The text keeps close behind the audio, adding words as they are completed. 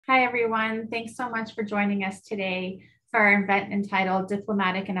Hi, everyone. Thanks so much for joining us today for our event entitled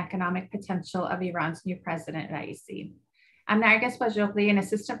Diplomatic and Economic Potential of Iran's New President, Raisi. I'm Narges Bajogli, an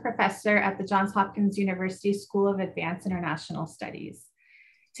assistant professor at the Johns Hopkins University School of Advanced International Studies.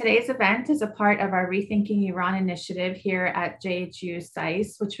 Today's event is a part of our Rethinking Iran initiative here at JHU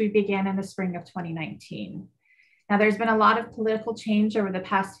SAIS, which we began in the spring of 2019. Now, there's been a lot of political change over the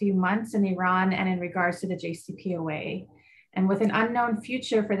past few months in Iran and in regards to the JCPOA. And with an unknown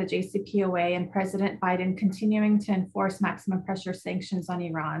future for the JCPOA and President Biden continuing to enforce maximum pressure sanctions on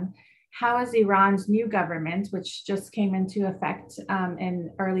Iran, how is Iran's new government, which just came into effect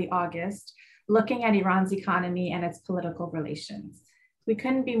in early August, looking at Iran's economy and its political relations? We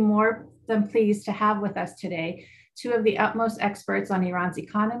couldn't be more than pleased to have with us today two of the utmost experts on Iran's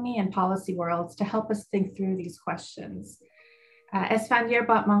economy and policy worlds to help us think through these questions. ESFANDYAR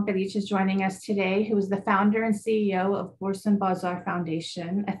BATMANGHELIDJ is joining us today, who is the founder and CEO of Bourse Bazaar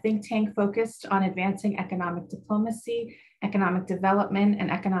Foundation, a think tank focused on advancing economic diplomacy, economic development,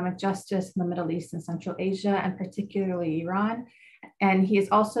 and economic justice in the Middle East and Central Asia, and particularly Iran. And he is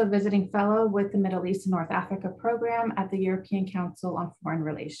also a visiting fellow with the Middle East and North Africa program at the European Council on Foreign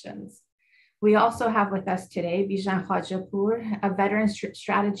Relations. We also have with us today BIJAN KHAJEHPOUR, a veteran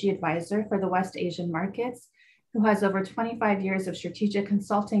strategy advisor for the West Asian markets, who has over 25 years of strategic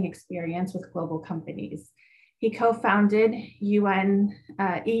consulting experience with global companies. He co-founded EUNEPA,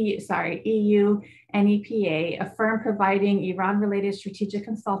 a firm providing Iran-related strategic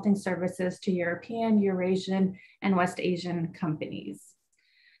consulting services to European, Eurasian, and West Asian companies.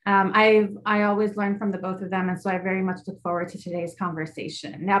 I always learn from the both of them, and so I very much look forward to today's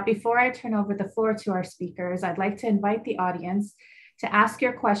conversation. Now, before I turn over the floor to our speakers, I'd like to invite the audience to ask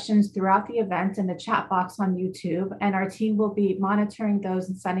your questions throughout the event in the chat box on YouTube, and our team will be monitoring those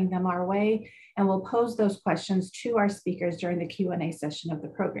and sending them our way, and we'll pose those questions to our speakers during the Q&A session of the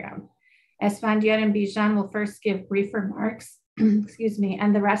program. ESFANDYAR and BIJAN will first give brief remarks, excuse me,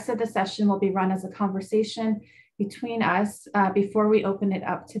 and the rest of the session will be run as a conversation between us before we open it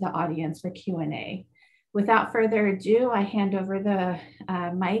up to the audience for Q&A. Without further ado, I hand over the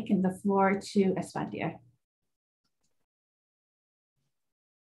mic and the floor to ESFANDYAR.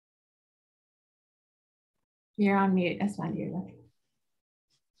 You're on mute, ESFANDYAR.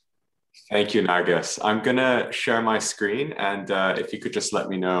 Thank you, Narges. I'm gonna share my screen, and if you could just let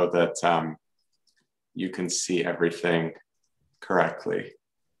me know that you can see everything correctly.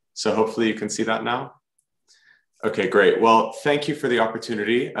 So hopefully you can see that now. Okay, great. Well, thank you for the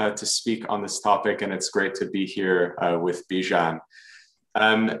opportunity to speak on this topic, and it's great to be here with BIJAN.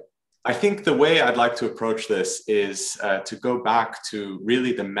 I think the way I'd like to approach this is to go back to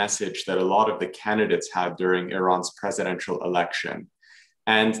really the message that a lot of the candidates had during Iran's presidential election.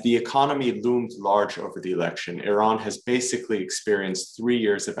 And the economy loomed large over the election. Iran has basically experienced 3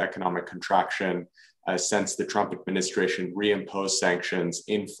 years of economic contraction since the Trump administration reimposed sanctions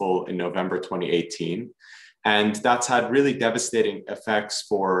in full in November 2018. And that's had really devastating effects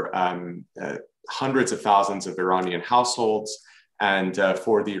for hundreds of thousands of Iranian households and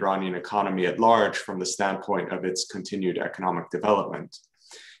for the Iranian economy at large from the standpoint of its continued economic development.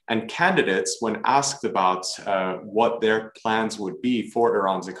 And candidates, when asked about what their plans would be for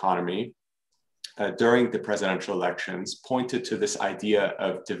Iran's economy during the presidential elections, pointed to this idea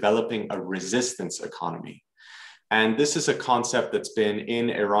of developing a resistance economy. And this is a concept that's been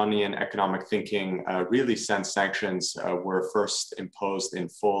in Iranian economic thinking really since sanctions were first imposed in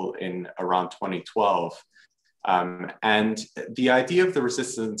full in around 2012. And the idea of the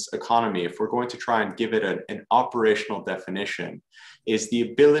resistance economy, if we're going to try and give it an operational definition, is the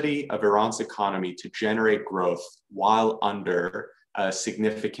ability of Iran's economy to generate growth while under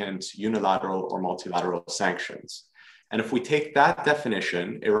significant unilateral or multilateral sanctions. And if we take that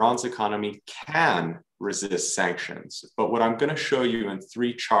definition, Iran's economy can resist sanctions. But what I'm going to show you in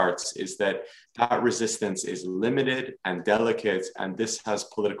 3 charts is that that resistance is limited and delicate, and this has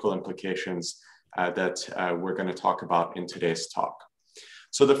political implications that we're going to talk about in today's talk.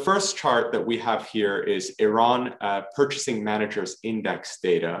 So the first chart that we have here is Iran Purchasing Managers Index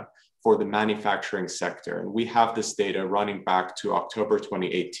data for the manufacturing sector. And we have this data running back to October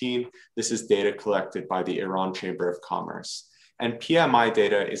 2018. This is data collected by the Iran Chamber of Commerce. And PMI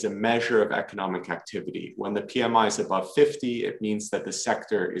data is a measure of economic activity. When the PMI is above 50, it means that the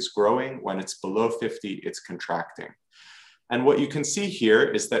sector is growing. When it's below 50, it's contracting. And what you can see here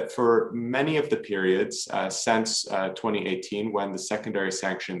is that for many of the periods since 2018, when the secondary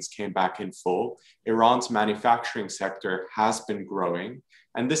sanctions came back in full, Iran's manufacturing sector has been growing.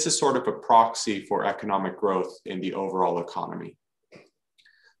 And this is sort of a proxy for economic growth in the overall economy.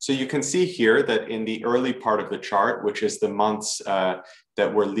 So you can see here that in the early part of the chart, which is the months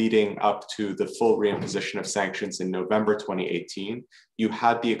that were leading up to the full reimposition of sanctions in November 2018, you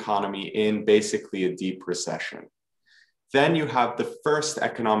had the economy in basically a deep recession. Then you have the first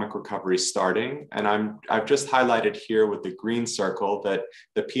economic recovery starting, and I've just highlighted here with the green circle that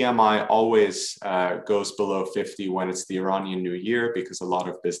the PMI always goes below 50 when it's the Iranian New Year, because a lot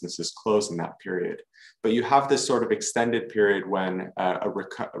of businesses close in that period. But you have this sort of extended period when a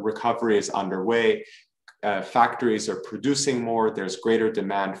recovery is underway. Factories are producing more, there's greater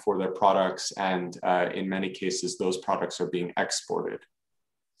demand for their products, and in many cases, those products are being exported.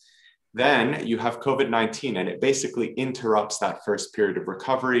 Then you have COVID-19, and it basically interrupts that first period of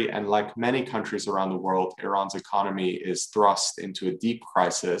recovery. And like many countries around the world, Iran's economy is thrust into a deep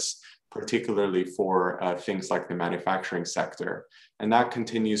crisis, particularly for things like the manufacturing sector. And that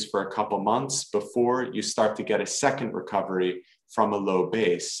continues for a couple months before you start to get a second recovery from a low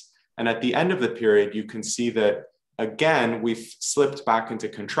base. And at the end of the period, you can see that, again, we've slipped back into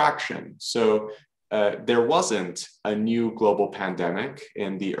contraction. So there wasn't a new global pandemic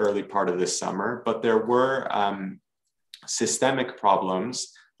in the early part of this summer, but there were systemic problems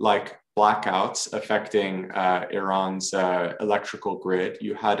like blackouts affecting Iran's electrical grid.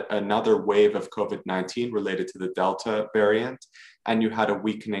 You had another wave of COVID-19 related to the Delta variant, and you had a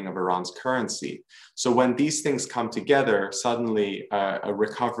weakening of Iran's currency. So when these things come together, suddenly a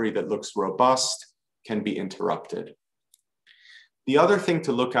recovery that looks robust can be interrupted. The other thing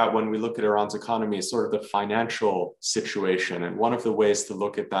to look at when we look at Iran's economy is sort of the financial situation. And one of the ways to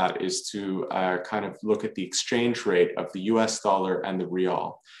look at that is to kind of look at the exchange rate of the US dollar and the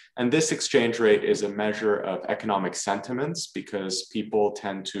rial. And this exchange rate is a measure of economic sentiments, because people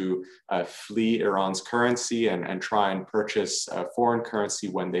tend to flee Iran's currency and try and purchase foreign currency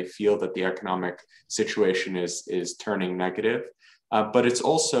when they feel that the economic situation is turning negative. But it's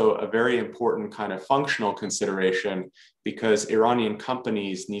also a very important kind of functional consideration, because Iranian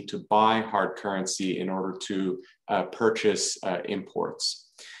companies need to buy hard currency in order to purchase imports.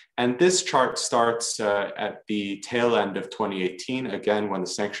 And this chart starts at the tail end of 2018, again, when the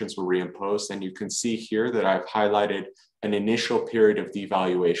sanctions were reimposed. And you can see here that I've highlighted an initial period of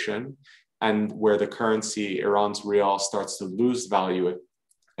devaluation, and where the currency, Iran's rial, starts to lose value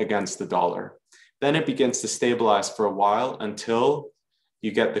against the dollar. Then it begins to stabilize for a while until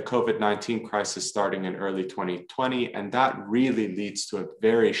you get the COVID-19 crisis starting in early 2020. And that really leads to a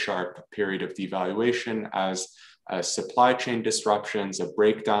very sharp period of devaluation as supply chain disruptions, a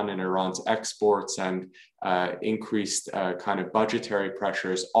breakdown in Iran's exports, and increased kind of budgetary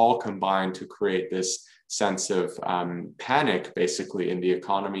pressures all combine to create this sense of panic, basically, in the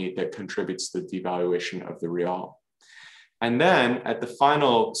economy that contributes to the devaluation of the rial. And then at the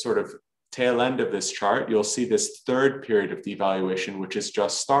final sort of tail end of this chart, you'll see this third period of devaluation, which is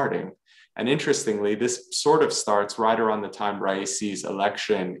just starting. And interestingly, this sort of starts right around the time Raisi's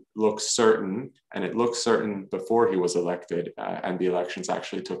election looks certain, and it looked certain before he was elected and the elections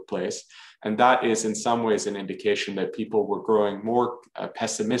actually took place. And that is in some ways an indication that people were growing more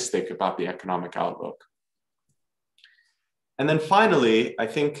pessimistic about the economic outlook. And then finally, I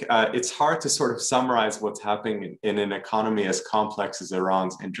think it's hard to sort of summarize what's happening in an economy as complex as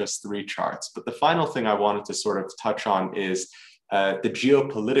Iran's in just 3 charts. But the final thing I wanted to sort of touch on is the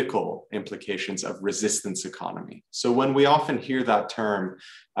geopolitical implications of resistance economy. So when we often hear that term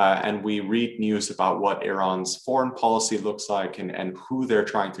and we read news about what Iran's foreign policy looks like and who they're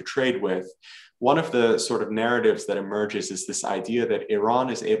trying to trade with, one of the sort of narratives that emerges is this idea that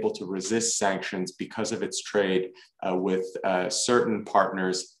Iran is able to resist sanctions because of its trade with certain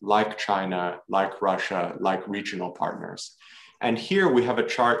partners like China, like Russia, like regional partners. And here we have a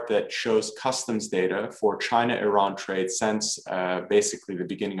chart that shows customs data for China-Iran trade since basically the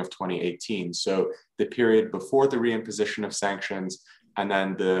beginning of 2018. So the period before the reimposition of sanctions, and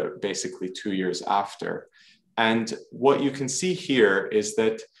then the basically 2 years after. And what you can see here is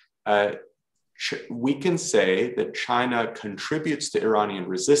that we can say that China contributes to Iranian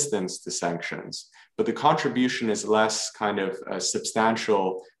resistance to sanctions, but the contribution is less kind of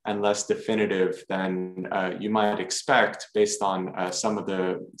substantial and less definitive than you might expect based on some of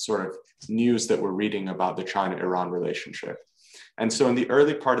the sort of news that we're reading about the China-Iran relationship. And so in the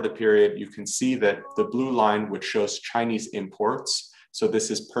early part of the period, you can see that the blue line, which shows Chinese imports, so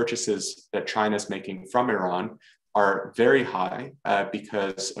this is purchases that China's making from Iran, are very high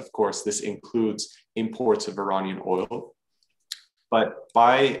because, of course, this includes imports of Iranian oil. But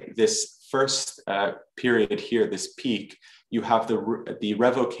by this first period here, this peak, you have the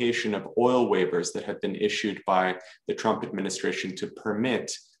revocation of oil waivers that had been issued by the Trump administration to permit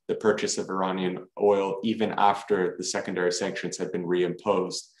the purchase of Iranian oil even after the secondary sanctions had been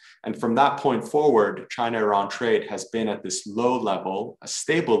reimposed. And from that point forward, China-Iran trade has been at this low level, a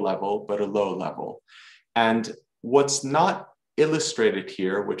stable level, but a low level. And what's not illustrated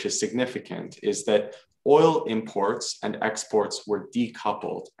here, which is significant, is that oil imports and exports were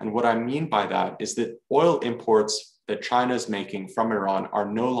decoupled. And what I mean by that is that oil imports that China is making from Iran are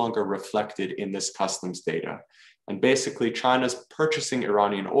no longer reflected in this customs data. And basically, China's purchasing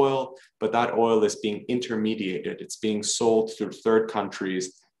Iranian oil, but that oil is being intermediated. It's being sold through third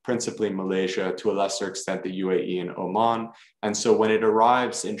countries, principally Malaysia, to a lesser extent, the UAE and Oman. And so when it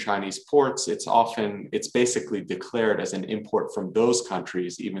arrives in Chinese ports, it's basically declared as an import from those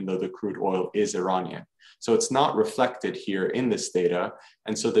countries, even though the crude oil is Iranian. So it's not reflected here in this data.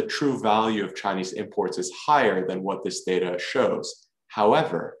 And so the true value of Chinese imports is higher than what this data shows.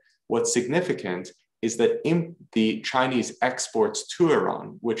 However, what's significant is that in the Chinese exports to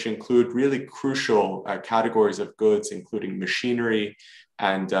Iran, which include really crucial categories of goods, including machinery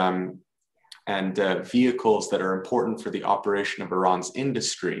and vehicles that are important for the operation of Iran's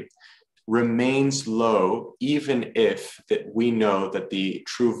industry, remains low, even if that we know that the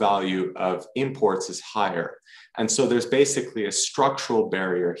true value of imports is higher. And so there's basically a structural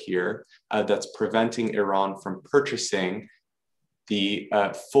barrier here that's preventing Iran from purchasing the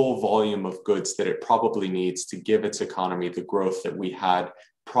full volume of goods that it probably needs to give its economy the growth that we had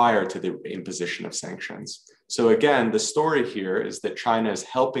prior to the imposition of sanctions. So again, the story here is that China is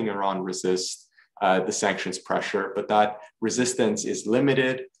helping Iran resist the sanctions pressure, but that resistance is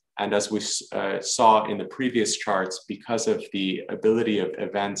limited. And as we saw in the previous charts, because of the ability of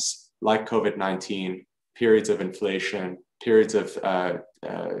events like COVID-19, periods of inflation, periods of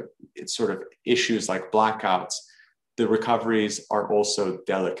sort of issues like blackouts, the recoveries are also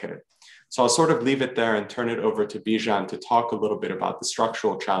delicate. So I'll sort of leave it there and turn it over to Bijan to talk a little bit about the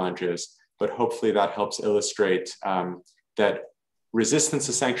structural challenges, but hopefully that helps illustrate that resistance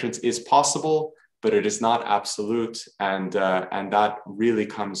to sanctions is possible, but it is not absolute. And that really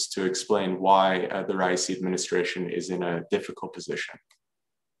comes to explain why the Raisi administration is in a difficult position.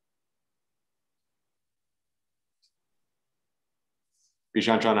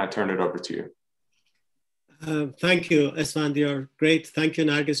 Bijan John, I turn it over to you. Thank you, Esfandyar. Great. Thank you,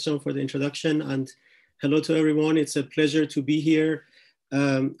 Nargis John, for the introduction. And hello to everyone. It's a pleasure to be here.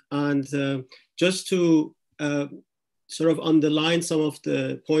 Just to sort of underline some of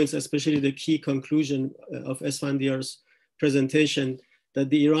the points, especially the key conclusion of Esfandyar's presentation,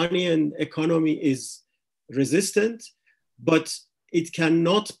 that the Iranian economy is resistant, but it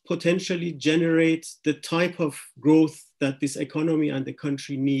cannot potentially generate the type of growth that this economy and the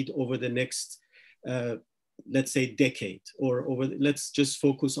country need over the next let's say decade, or let's just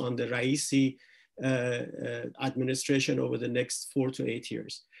focus on the Raisi administration over the next 4 to 8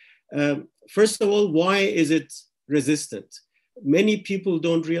 years. First of all, why is it resistant? Many people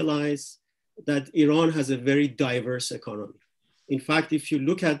don't realize that Iran has a very diverse economy. In fact, if you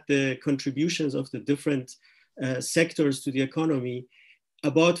look at the contributions of the different sectors to the economy,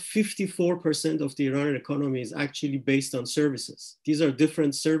 about 54% of the Iranian economy is actually based on services. These are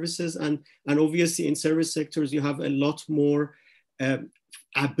different services, and obviously in service sectors, you have a lot more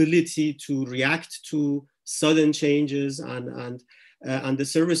ability to react to sudden changes, and the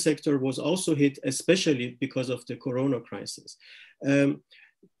service sector was also hit, especially because of the Corona crisis.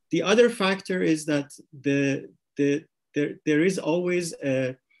 The other factor is that there is always,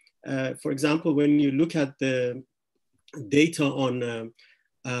 for example, when you look at the data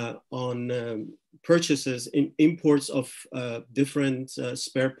on purchases in imports of different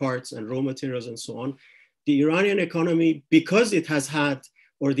spare parts and raw materials and so on, the Iranian economy, because it has had,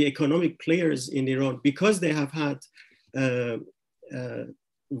 or the economic players in Iran, because they have had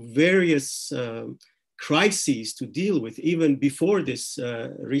various crises to deal with, even before this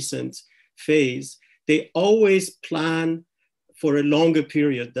recent phase, they always plan for a longer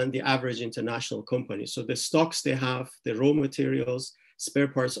period than the average international company. So the stocks they have, the raw materials, spare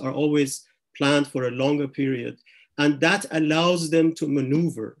parts are always planned for a longer period. And that allows them to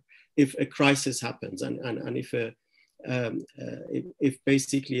maneuver if a crisis happens, and if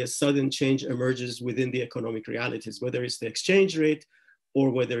basically a sudden change emerges within the economic realities, whether it's the exchange rate or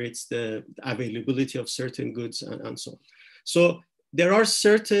whether it's the availability of certain goods and so on. So there are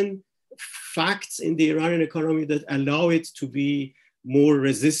certain facts in the Iranian economy that allow it to be more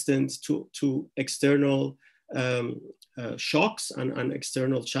resistant to external shocks and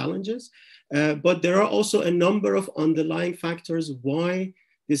external challenges. But there are also a number of underlying factors why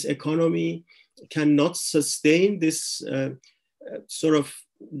this economy cannot sustain this sort of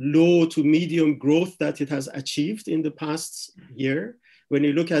low to medium growth that it has achieved in the past year. When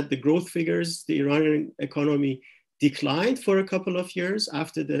you look at the growth figures, the Iranian economy declined for a couple of years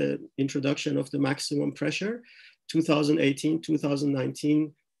after the introduction of the maximum pressure. 2018,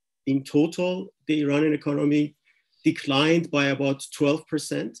 2019, in total, the Iranian economy declined by about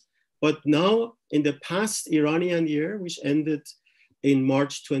 12%. But now, in the past Iranian year, which ended in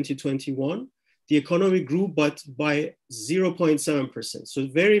March 2021, the economy grew but by 0.7%. So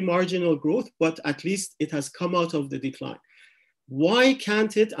very marginal growth, but at least it has come out of the decline. Why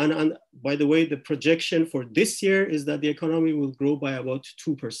can't it? And by the way, the projection for this year is that the economy will grow by about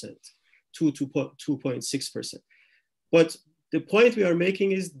 2%, 2 to 2.6%. But the point we are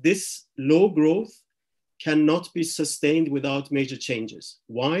making is this low growth cannot be sustained without major changes.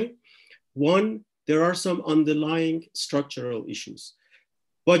 Why? One, there are some underlying structural issues.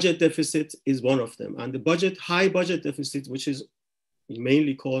 Budget deficit is one of them. And the high budget deficit, which is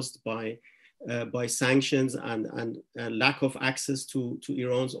mainly caused by sanctions and lack of access to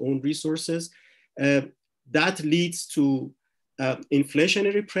Iran's own resources, that leads to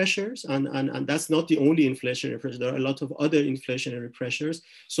inflationary pressures, and that's not the only inflationary pressure. There are a lot of other inflationary pressures,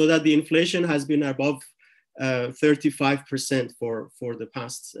 so that the inflation has been above 35% for the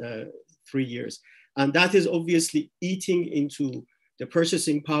past 3 years. And that is obviously eating into the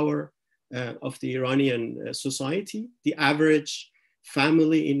purchasing power of the Iranian society. The average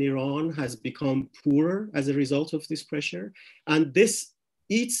family in Iran has become poorer as a result of this pressure. And this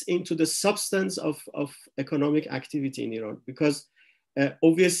eats into the substance of economic activity in Iran, because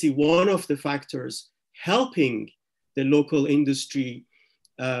obviously one of the factors helping the local industry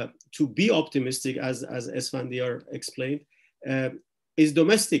to be optimistic, as ESFANDYAR explained, is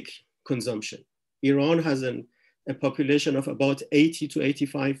domestic consumption. Iran has a population of about 80 to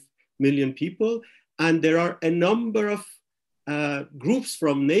 85 million people, and there are a number of groups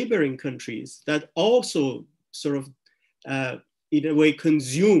from neighboring countries that also sort of, in a way,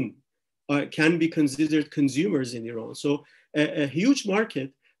 consume, can be considered consumers in Iran. So a huge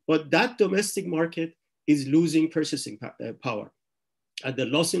market, but that domestic market is losing purchasing power. And the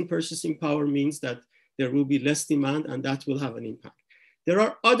loss in purchasing power means that there will be less demand, and that will have an impact. There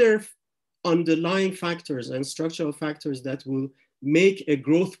are other underlying factors and structural factors that will make a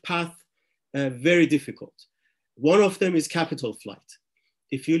growth path very difficult. One of them is capital flight.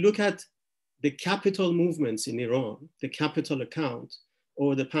 If you look at the capital movements in Iran, the capital account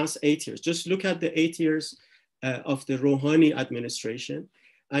over the past 8 years, just look at the 8 years of the Rouhani administration,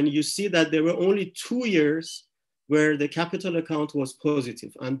 and you see that there were only 2 years where the capital account was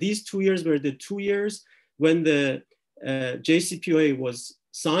positive. And these 2 years were the 2 years when the JCPOA was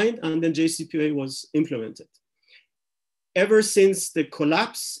signed and then JCPOA was implemented. Ever since the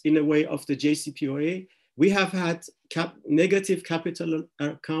collapse, in a way, of the JCPOA, we have had negative capital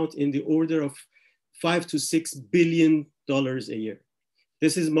account in the order of $5 to $6 billion a year.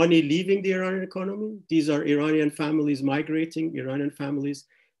 This is money leaving the Iranian economy. These are Iranian families migrating, Iranian families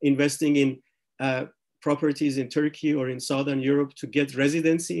investing in properties in Turkey or in Southern Europe to get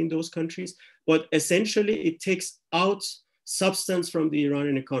residency in those countries. But essentially, it takes out substance from the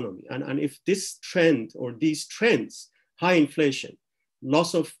Iranian economy. And if this trend or these trends, high inflation,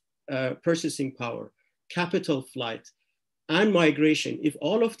 loss of purchasing power, capital flight, and migration, if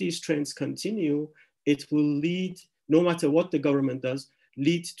all of these trends continue, it will lead, no matter what the government does,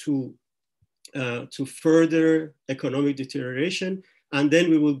 lead to further economic deterioration. And then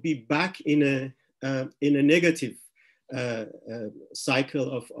we will be back in a negative cycle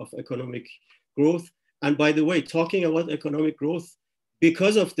of economic growth. And by the way, talking about economic growth,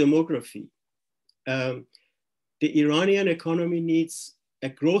 because of demography, the Iranian economy needs a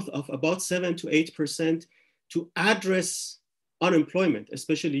growth of about 7 to 8% to address unemployment,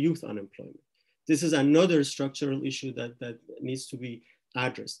 especially youth unemployment. This is another structural issue that needs to be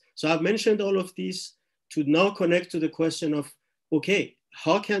addressed. So I've mentioned all of these to now connect to the question of, okay,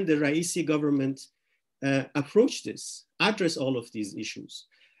 how can the Raisi government approach this, address all of these issues?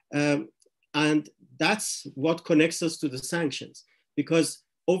 And that's what connects us to the sanctions, because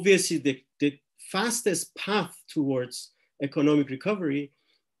obviously the fastest path towards economic recovery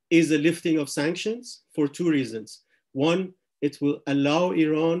is the lifting of sanctions for 2 reasons. One, it will allow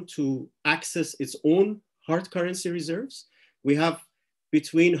Iran to access its own hard currency reserves. We have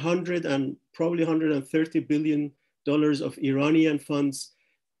between 100 and probably $130 billion of Iranian funds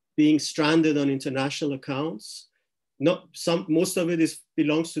being stranded on international accounts. Most of it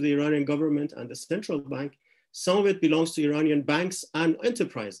belongs to the Iranian government and the central bank. Some of it belongs to Iranian banks and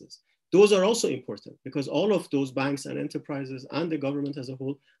enterprises. Those are also important because all of those banks and enterprises and the government as a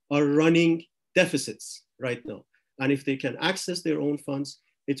whole are running deficits right now. And if they can access their own funds,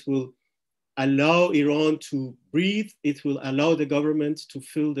 it will allow Iran to breathe. It will allow the government to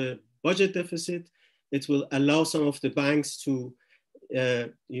fill the budget deficit. it will allow some of the banks to,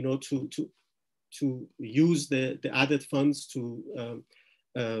 to use the added funds to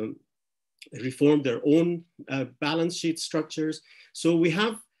reform their own balance sheet structures. So we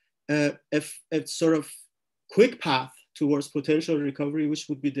have a sort of quick path towards potential recovery, which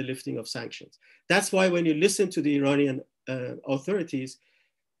would be the lifting of sanctions. That's why when you listen to the Iranian authorities,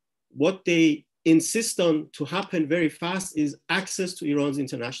 what they insist on to happen very fast is access to Iran's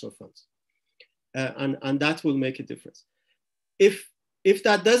international funds. And that will make a difference. If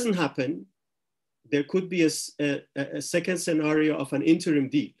that doesn't happen, there could be a second scenario of an interim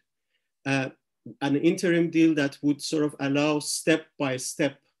deal. An interim deal that would sort of allow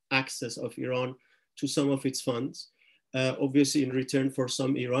step-by-step access of Iran to some of its funds, obviously in return for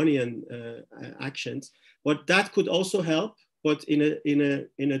some Iranian actions. But that could also help, but in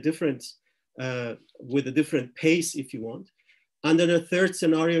a different, with a different pace, if you want. And then a third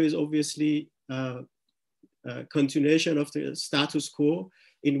scenario is obviously continuation of the status quo,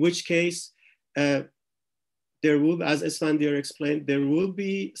 in which case there will, as ESFANDYAR explained, there will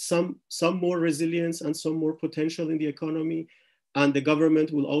be some more resilience and some more potential in the economy. And the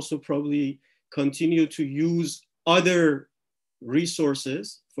government will also probably continue to use other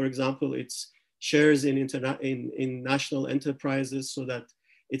resources, for example, its shares in national enterprises, so that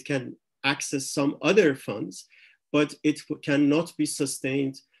it can access some other funds, but it cannot be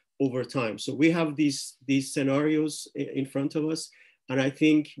sustained over time. So we have these scenarios in front of us. And I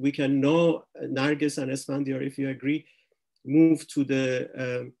think we can now, Nargis and ESFANDYAR, if you agree, move to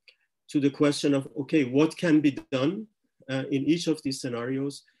the question of, okay, what can be done in each of these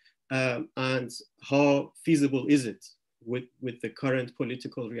scenarios, and how feasible is it with the current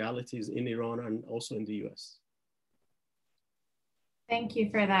political realities in Iran and also in the US? Thank you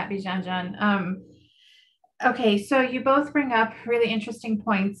for that, BIJAN. Okay, so you both bring up really interesting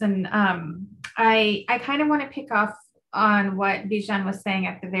points, and I kind of want to pick off on what BIJAN was saying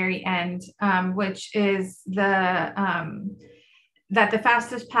at the very end, which is that the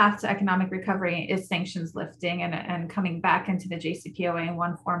fastest path to economic recovery is sanctions lifting and coming back into the JCPOA in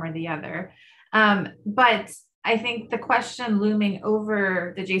one form or the other. But I think the question looming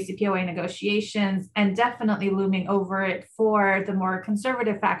over the JCPOA negotiations, and definitely looming over it for the more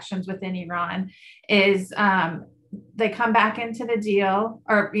conservative factions within Iran, is they come back into the deal,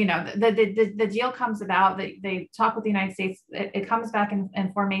 or the deal comes about. They talk with the United States. It comes back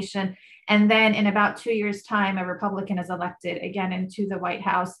in formation, and then in about 2 years' time, a Republican is elected again into the White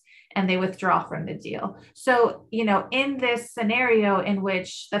House, and they withdraw from the deal. So, in this scenario in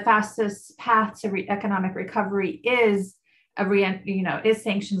which the fastest path to economic recovery is is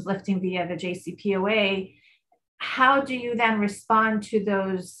sanctions lifting via the JCPOA, how do you then respond to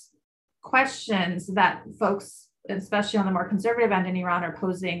those questions that folks, especially on the more conservative end in Iran, are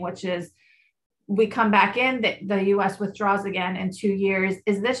posing, which is, we come back in, the US withdraws again in 2 years.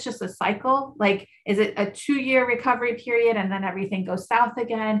 Is this just a cycle? Like, is it a 2-year recovery period and then everything goes south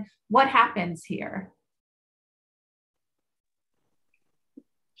again? What happens here?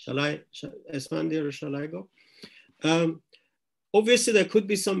 Shall I, ESFANDYAR, or shall I go? Obviously, there could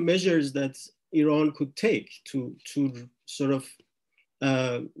be some measures that Iran could take to sort of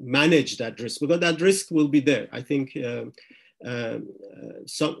manage that risk, because that risk will be there. I think, and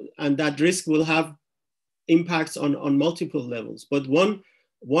that risk will have impacts on multiple levels. But one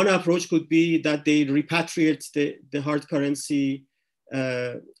approach could be that they repatriate the hard currency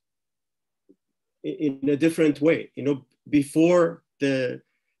in a different way. Before the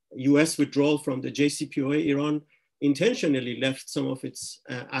US withdrawal from the JCPOA, Iran intentionally left some of its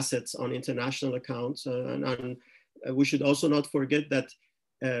assets on international accounts. And we should also not forget that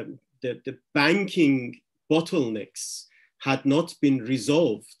the banking bottlenecks had not been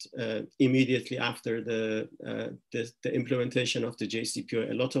resolved immediately after the implementation of the JCPOA.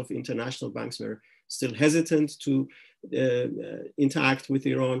 A lot of international banks were still hesitant to interact with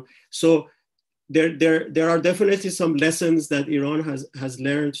Iran. So there are definitely some lessons that Iran has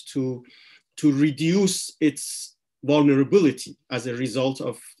learned to reduce its vulnerability as a result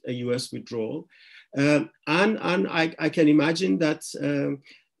of a US withdrawal. And I can imagine that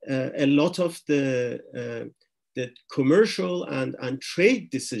a lot of the commercial and trade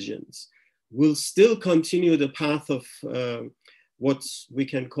decisions will still continue the path of what we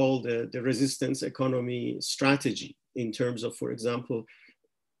can call the resistance economy strategy, in terms of, for example,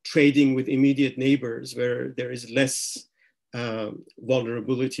 trading with immediate neighbors where there is less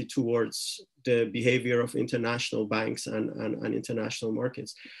vulnerability towards the behavior of international banks and international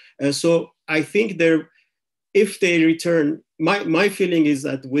markets. So I think if they return, my feeling is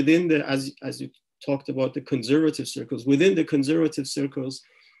that within as you talked about the conservative circles, within the conservative circles,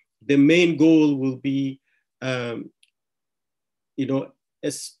 the main goal will be,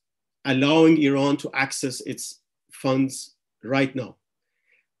 allowing Iran to access its funds right now.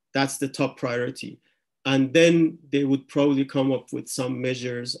 That's the top priority. And then they would probably come up with some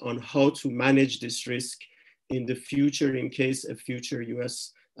measures on how to manage this risk in the future in case a future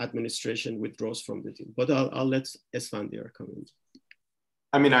US administration withdraws from the deal. But I'll let Esfandyar come in.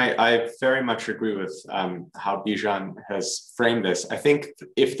 I mean, I very much agree with how BIJAN has framed this. I think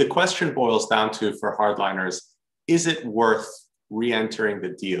if the question boils down to, for hardliners, is it worth re-entering the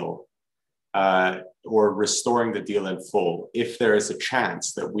deal or restoring the deal in full if there is a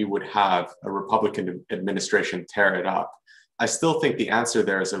chance that we would have a Republican administration tear it up? I still think the answer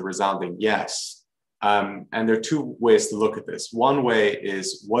there is a resounding yes. And there are two ways to look at this. One way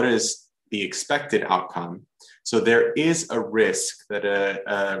is, what is the expected outcome? So there is a risk that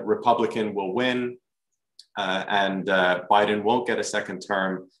a Republican will win and Biden won't get a second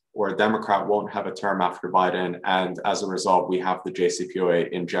term, or a Democrat won't have a term after Biden. And as a result, we have the JCPOA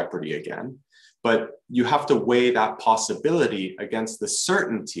in jeopardy again. But you have to weigh that possibility against the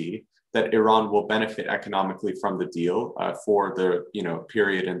certainty that Iran will benefit economically from the deal for the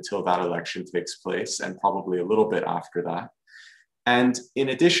period until that election takes place, and probably a little bit after that. And in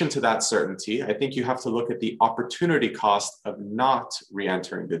addition to that certainty, I think you have to look at the opportunity cost of not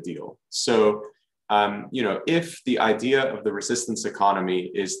re-entering the deal. So, if the idea of the resistance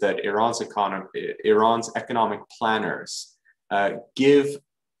economy is that Iran's economic planners give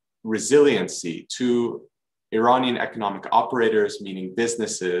resiliency to Iranian economic operators, meaning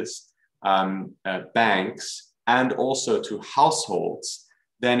businesses, banks, and also to households,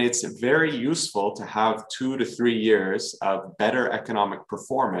 then it's very useful to have 2 to 3 years of better economic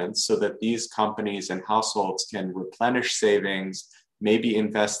performance so that these companies and households can replenish savings, maybe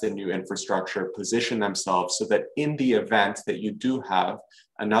invest in new infrastructure, position themselves so that in the event that you do have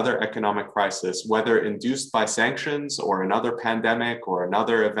another economic crisis, whether induced by sanctions or another pandemic or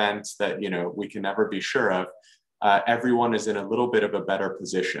another event that we can never be sure of, everyone is in a little bit of a better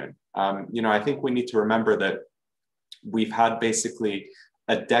position. I think we need to remember that we've had basically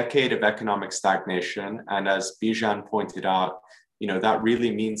a decade of economic stagnation. And as BIJAN pointed out, that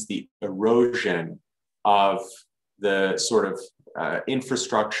really means the erosion of the sort of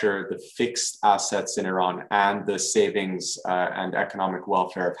infrastructure, the fixed assets in Iran, and the savings and economic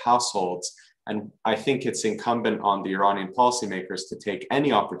welfare of households. And I think it's incumbent on the Iranian policymakers to take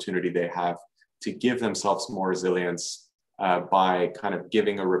any opportunity they have to give themselves more resilience by kind of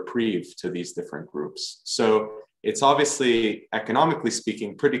giving a reprieve to these different groups. So it's obviously, economically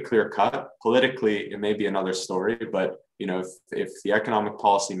speaking, pretty clear cut. Politically, it may be another story, but if the economic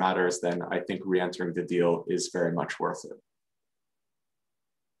policy matters, then I think re-entering the deal is very much worth it.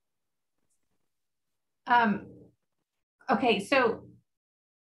 Okay, so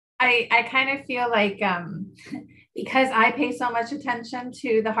I kind of feel like because I pay so much attention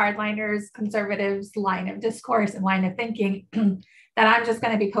to the hardliners, conservatives line of discourse and line of thinking, that I'm just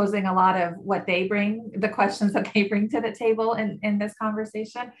going to be posing a lot of what they bring, the questions that they bring to the table in this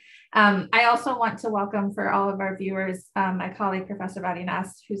conversation. I also want to welcome, for all of our viewers, my colleague, Professor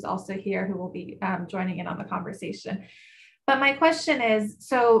Badinas, who's also here, who will be joining in on the conversation. But my question is,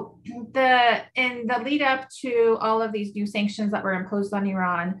 so in the lead up to all of these new sanctions that were imposed on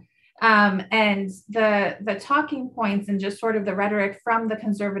Iran, and the talking points and just sort of the rhetoric from the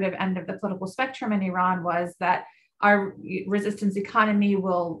conservative end of the political spectrum in Iran was that our resistance economy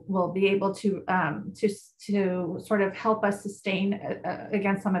will be able to sort of help us sustain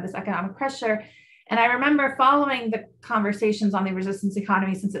against some of this economic pressure. And I remember following the conversations on the resistance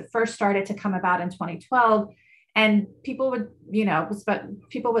economy since it first started to come about in 2012. And people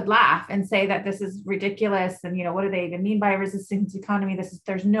would laugh and say that this is ridiculous. And, what do they even mean by a resistance economy?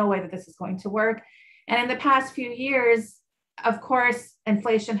 There's no way that this is going to work. And in the past few years, of course,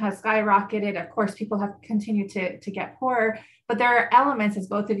 inflation has skyrocketed. Of course, people have continued to get poorer. But there are elements, as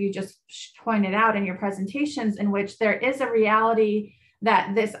both of you just pointed out in your presentations, in which there is a reality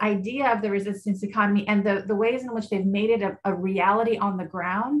that this idea of the resistance economy and the ways in which they've made it a reality on the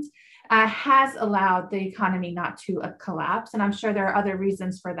ground has allowed the economy not to collapse. And I'm sure there are other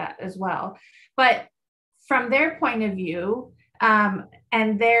reasons for that as well. But from their point of view,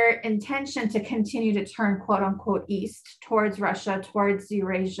 and their intention to continue to turn, quote unquote, east towards Russia, towards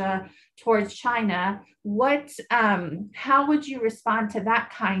Eurasia, towards China, how would you respond to that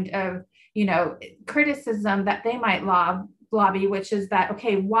kind of, criticism that they might lobby, which is that,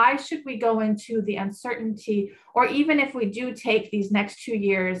 okay, why should we go into the uncertainty, or even if we do take these next 2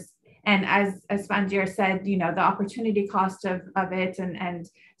 years, and as Esfandyar said, the opportunity cost of it and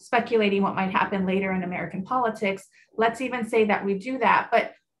speculating what might happen later in American politics, let's even say that we do that.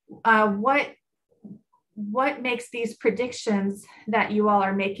 But what makes these predictions that you all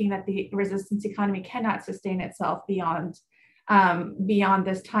are making that the resistance economy cannot sustain itself beyond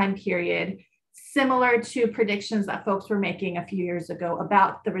this time period, similar to predictions that folks were making a few years ago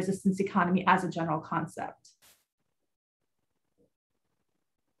about the resistance economy as a general concept?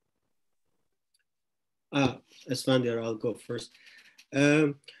 Esfandyar, I'll go first.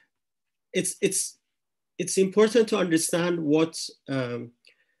 It's important to understand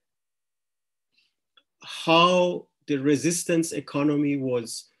how the resistance economy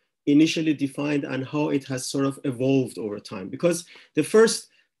was initially defined and how it has sort of evolved over time. Because the first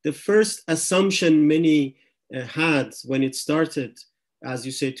assumption many had when it started, as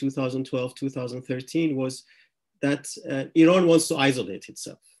you say, 2012, 2013, was that Iran wants to isolate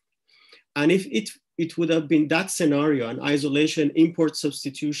itself. And if it would have been that scenario, an isolation, import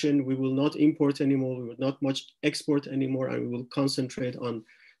substitution, we will not import anymore, we will not much export anymore, and we will concentrate on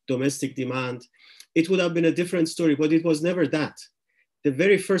domestic demand, it would have been a different story, but it was never that. The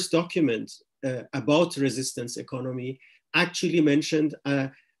very first document about resistance economy actually mentioned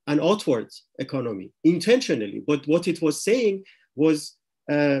an outward economy intentionally, but what it was saying was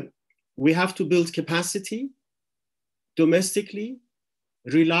we have to build capacity domestically,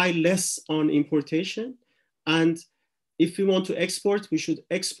 rely less on importation, and if we want to export, we should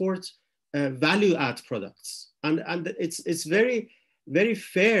export value-add products. And it's very, very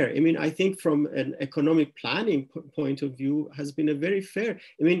fair. I mean, I think from an economic planning point of view has been a very fair.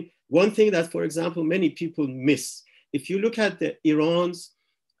 I mean, one thing that, for example, many people miss, if you look at Iran's,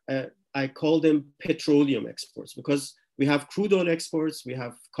 I call them petroleum exports, because we have crude oil exports, we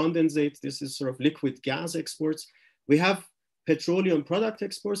have condensate, this is sort of liquid gas exports, we have petroleum product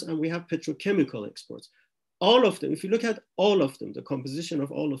exports, and we have petrochemical exports. All of them, if you look at all of them, the composition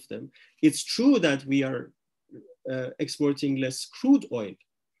of all of them, it's true that we are exporting less crude oil,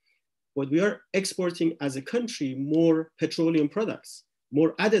 but we are exporting as a country more petroleum products,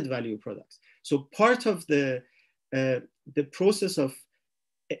 more added value products. So part of the process of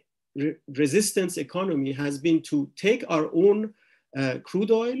resistance economy has been to take our own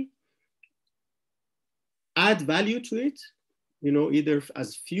crude oil, add value to it, you know, either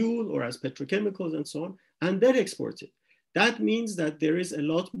as fuel or as petrochemicals and so on, and then export it. That means that there is a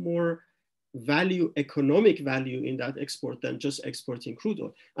lot more value, economic value in that export than just exporting crude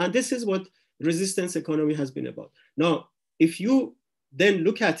oil. And this is what resistance economy has been about. Now, if you then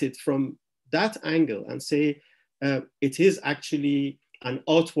look at it from that angle and say it is actually an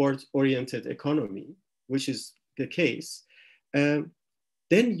outward oriented economy, which is the case, then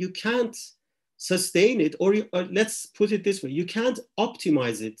you can't sustain it, or let's put it this way, you can't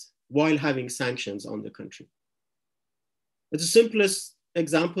optimize it while having sanctions on the country. But the simplest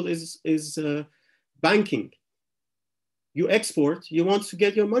example is banking. You export, you want to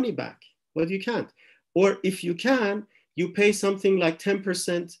get your money back, but you can't. Or if you can, you pay something like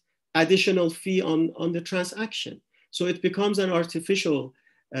 10% additional fee on the transaction. So it becomes an artificial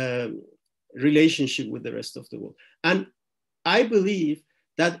relationship with the rest of the world. And I believe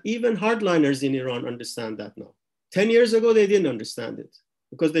that even hardliners in Iran understand that now. 10 years ago, they didn't understand it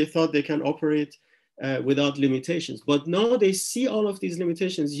because they thought they can operate without limitations. But now they see all of these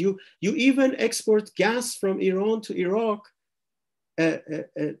limitations. You even export gas from Iran to Iraq,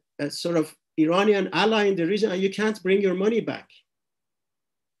 a sort of Iranian ally in the region, and you can't bring your money back.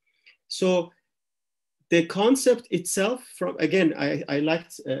 So the concept itself, from again, I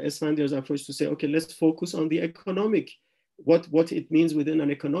liked Esfandyar's approach to say, okay, let's focus on the economic, what it means within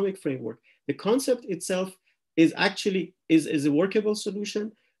an economic framework. The concept itself is actually is a workable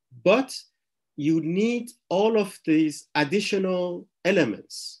solution, but you need all of these additional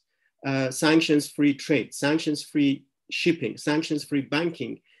elements, sanctions-free trade, sanctions-free shipping, sanctions-free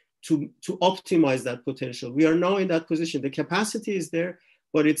banking, to optimize that potential. We are now in that position. The capacity is there,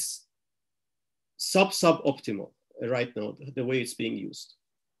 but it's suboptimal right now, the way it's being used.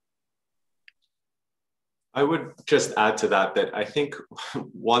 I would just add to that, that I think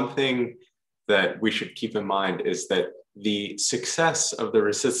one thing that we should keep in mind is that the success of the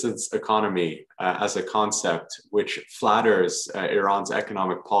resistance economy as a concept, which flatters Iran's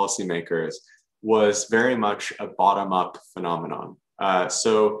economic policymakers, was very much a bottom-up phenomenon.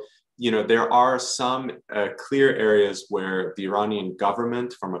 So, you know, there are some clear areas where the Iranian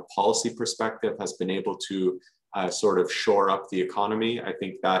government, from a policy perspective, has been able to sort of shore up the economy. I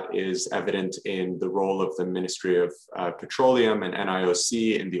think that is evident in the role of the Ministry of Petroleum and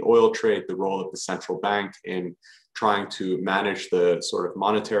NIOC in the oil trade, the role of the central bank in trying to manage the sort of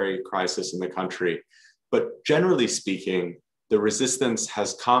monetary crisis in the country. But generally speaking, the resistance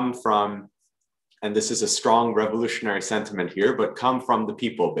has come from and this is a strong revolutionary sentiment here, but come from the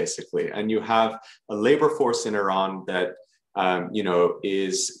people basically. And you have a labor force in Iran that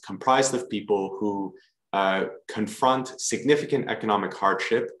is comprised of people who confront significant economic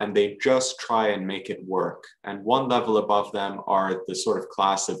hardship, and they just try and make it work. And one level above them are the sort of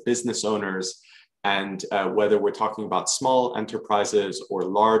class of business owners, and whether we're talking about small enterprises or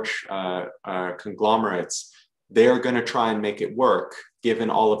large conglomerates, they're going to try and make it work given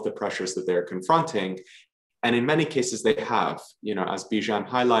all of the pressures that they're confronting. And in many cases they have, as BIJAN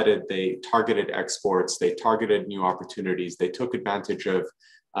highlighted, they targeted exports, they targeted new opportunities, they took advantage of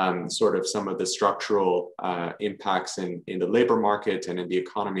sort of some of the structural impacts in the labor market and in the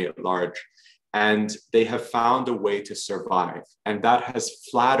economy at large. And they have found a way to survive. And that has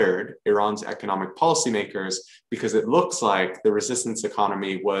flattered Iran's economic policymakers, because it looks like the resistance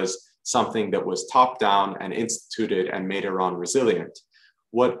economy was something that was top down and instituted and made Iran resilient.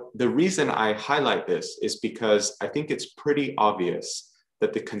 The reason I highlight this is because I think it's pretty obvious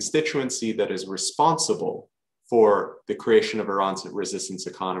that the constituency that is responsible for the creation of Iran's resistance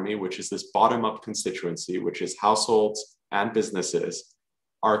economy, which is this bottom-up constituency, which is households and businesses,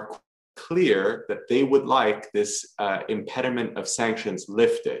 are clear that they would like this impediment of sanctions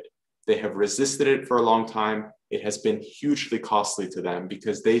lifted. They have resisted it for a long time. It has been hugely costly to them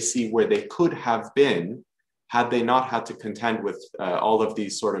because they see where they could have been had they not had to contend with all of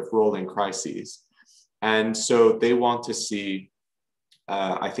these sort of rolling crises. And so they want to see,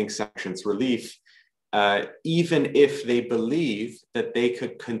 I think, sanctions relief, even if they believe that they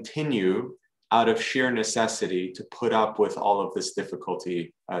could continue out of sheer necessity to put up with all of this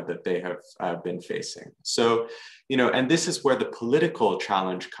difficulty that they have been facing. So, and this is where the political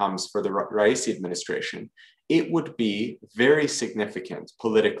challenge comes for the Raisi administration. It would be very significant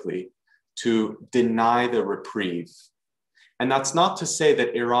politically to deny the reprieve. And that's not to say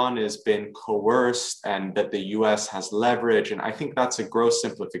that Iran has been coerced and that the US has leverage. And I think that's a gross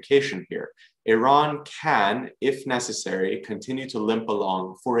simplification here. Iran can, if necessary, continue to limp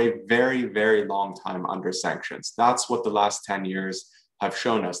along for a very, very long time under sanctions. That's what the last 10 years have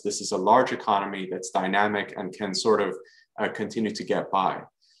shown us. This is a large economy that's dynamic and can sort of continue to get by.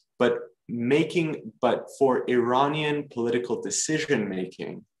 But for Iranian political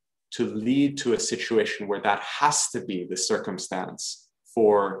decision-making to lead to a situation where that has to be the circumstance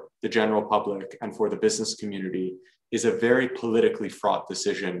for the general public and for the business community is a very politically fraught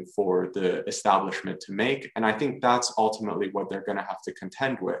decision for the establishment to make. And I think that's ultimately what they're going to have to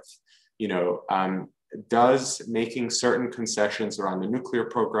contend with. Does making certain concessions around the nuclear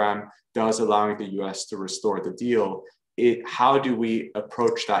program, does allowing the US to restore the deal, how do we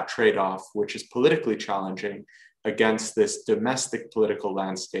approach that trade-off, which is politically challenging, against this domestic political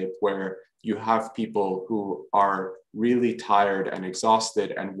landscape where you have people who are really tired and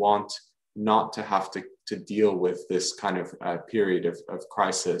exhausted and want not to have to deal with this kind of period of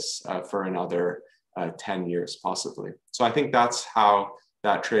crisis for another 10 years possibly. So I think that's how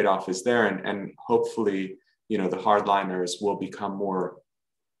that trade-off is there. And hopefully, the hardliners will become more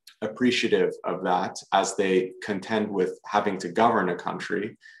appreciative of that as they contend with having to govern a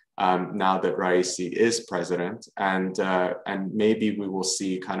country now that Raisi is president, and maybe we will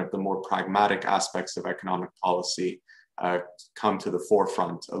see kind of the more pragmatic aspects of economic policy come to the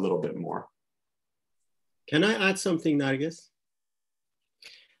forefront a little bit more. Can I add something, Nargis?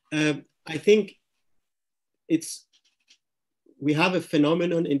 I think we have a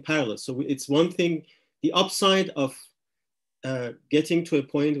phenomenon in parallel. So it's one thing, the upside of getting to a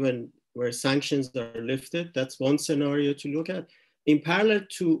point where sanctions are lifted, that's one scenario to look at. In parallel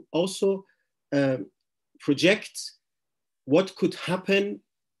to also project what could happen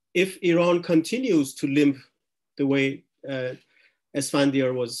if Iran continues to limp the way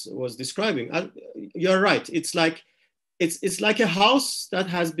ESFANDYAR was describing. You're right. It's like a house that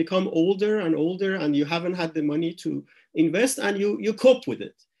has become older and older, and you haven't had the money to invest, and you cope with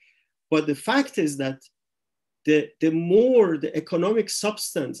it. But the fact is that the more the economic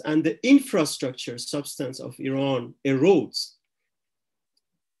substance and the infrastructure substance of Iran erodes,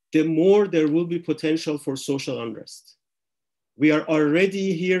 the more there will be potential for social unrest. We are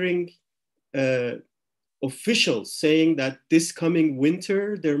already hearing officials saying that this coming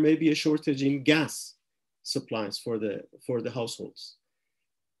winter, there may be a shortage in gas supplies for the households.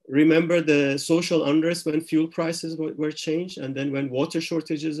 Remember the social unrest when fuel prices were changed, and then when water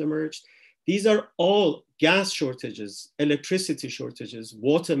shortages emerged. These are all gas shortages, electricity shortages,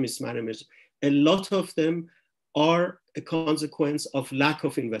 water mismanagement. A lot of them are a consequence of lack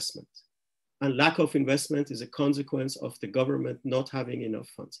of investment. And lack of investment is a consequence of the government not having enough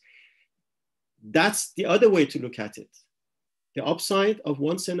funds. That's the other way to look at it. the upside of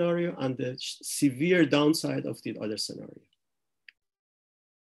one scenario and the severe downside of the other scenario.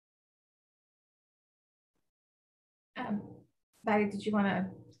 Barry, did you want to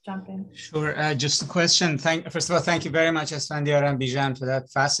jump in? Sure. Just a question. First of all, thank you very much, ESFANDYAR and BIJAN, for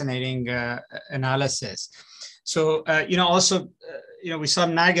that fascinating analysis. So, we saw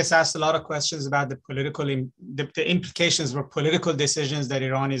Nargis asked a lot of questions about the implications for political decisions that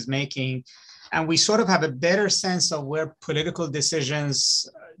Iran is making. And we sort of have a better sense of where political decisions,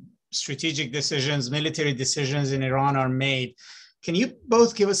 strategic decisions, military decisions in Iran are made. Can you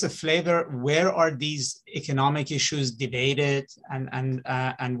both give us a flavor? Where are these economic issues debated,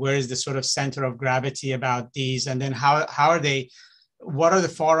 and where is the sort of center of gravity about these? And then how are they? What are the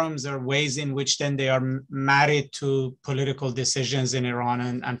forums or ways in which then they are married to political decisions in Iran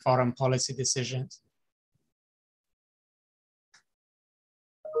and foreign policy decisions?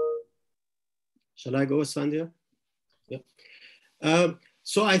 Shall I go, ESFANDYAR? Yeah.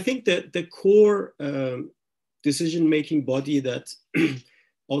 So I think that the core decision-making body that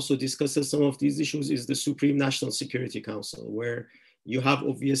also discusses some of these issues is the Supreme National Security Council, where you have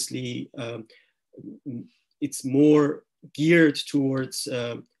obviously, it's more geared towards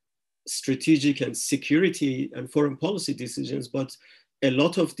strategic and security and foreign policy decisions, but a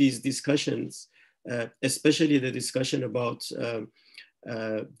lot of these discussions, especially the discussion about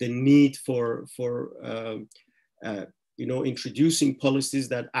the need for introducing policies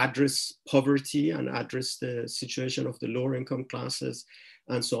that address poverty and address the situation of the lower income classes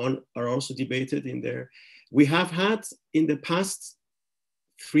and so on, are also debated in there. We have had in the past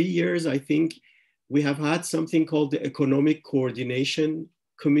 3 years, I think, we have had something called the Economic Coordination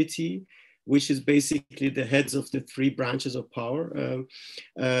Committee, which is basically the heads of the 3 branches of power,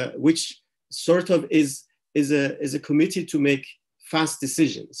 which sort of is a committee to make fast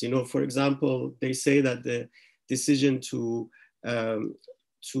decisions. For example, they say that the decision to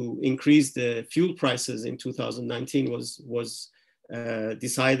increase the fuel prices in 2019 was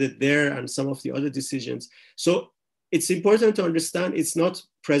decided there, and some of the other decisions. So it's important to understand it's not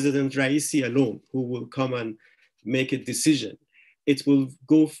President Raisi alone who will come and make a decision. It will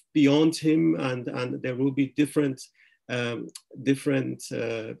go beyond him, and there will be different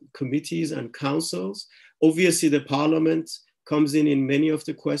committees and councils. Obviously, the parliament comes in many of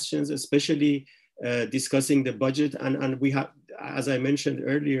the questions, especially discussing the budget. And we have, as I mentioned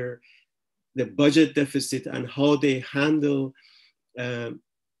earlier, the budget deficit and how they handle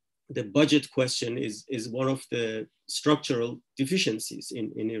the budget question is one of the structural deficiencies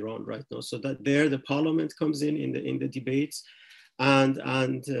in Iran right now. So that there the parliament comes in the debates,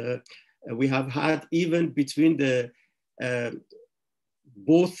 and we have had, even between the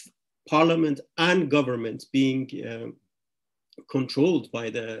both parliament and government being controlled by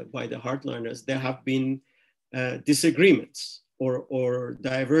the hardliners, there have been disagreements or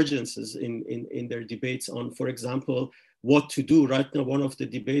divergences in their debates on, for example, what to do. Right now, one of the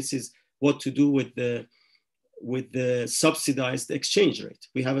debates is what to do with the subsidized exchange rate.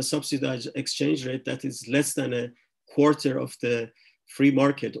 We have a subsidized exchange rate that is less than a quarter of the free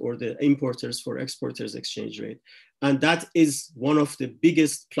market or the importers for exporters exchange rate. And that is one of the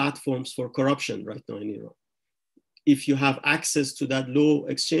biggest platforms for corruption right now in Iran. If you have access to that low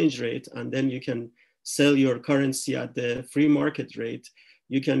exchange rate and then you can sell your currency at the free market rate,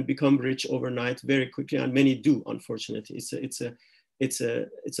 you can become rich overnight very quickly, and many do, unfortunately. It's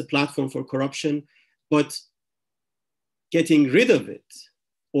a platform for corruption, but getting rid of it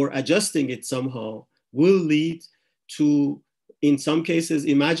or adjusting it somehow will lead to, in some cases,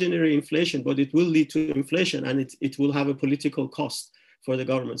 imaginary inflation, but it will lead to inflation, and it will have a political cost for the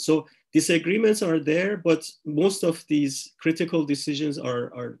government. So disagreements are there, but most of these critical decisions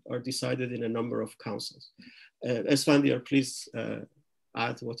are decided in a number of councils. ESFANDYAR, please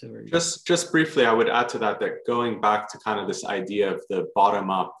add whatever. Just briefly, I would add to that going back to kind of this idea of the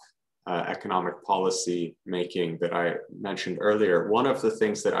bottom-up economic policy making that I mentioned earlier, one of the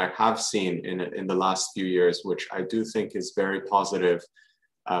things that I have seen in the last few years, which I do think is very positive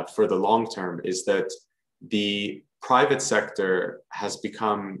for the long term, is that the private sector has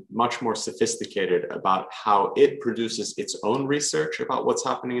become much more sophisticated about how it produces its own research about what's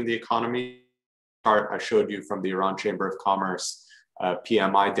happening in the economy. I showed you from the Iran Chamber of Commerce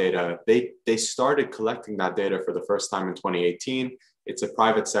PMI data. They started collecting that data for the first time in 2018. It's a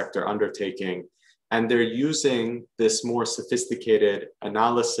private sector undertaking, and they're using this more sophisticated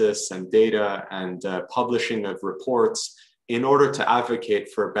analysis and data and publishing of reports in order to advocate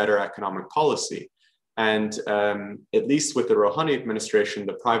for better economic policy. And at least with the Rouhani administration,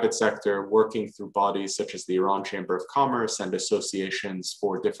 the private sector, working through bodies such as the Iran Chamber of Commerce and associations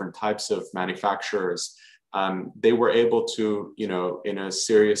for different types of manufacturers, they were able to, in a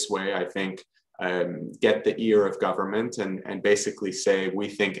serious way, I think, get the ear of government and basically say, we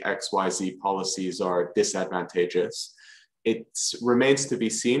think XYZ policies are disadvantageous. It remains to be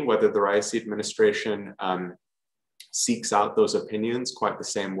seen whether the Raisi administration seeks out those opinions quite the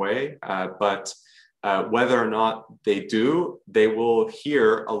same way, but whether or not they do, they will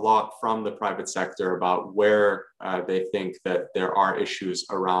hear a lot from the private sector about where they think that there are issues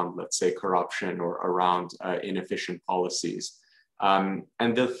around, let's say, corruption or around inefficient policies. And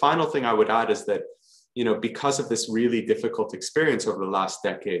the final thing I would add is that, because of this really difficult experience over the last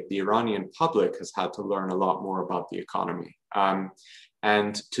decade, the Iranian public has had to learn a lot more about the economy.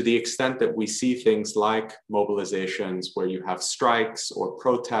 And to the extent that we see things like mobilizations where you have strikes or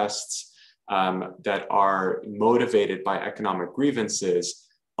protests that are motivated by economic grievances,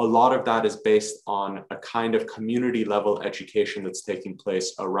 a lot of that is based on a kind of community level education that's taking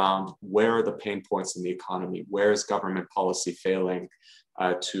place around where are the pain points in the economy, where is government policy failing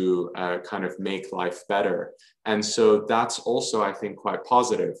to kind of make life better. And so that's also, I think, quite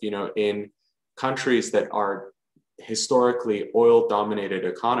positive. In countries that are historically oil-dominated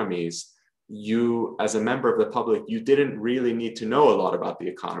economies, you, as a member of the public, you didn't really need to know a lot about the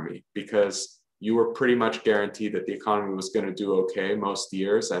economy because you were pretty much guaranteed that the economy was going to do okay most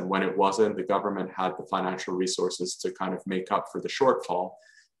years. And when it wasn't, the government had the financial resources to kind of make up for the shortfall.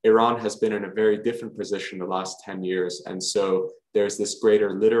 Iran has been in a very different position the last 10 years. And so there's this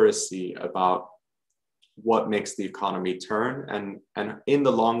greater literacy about what makes the economy turn. And in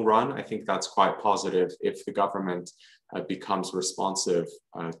the long run, I think that's quite positive if the government becomes responsive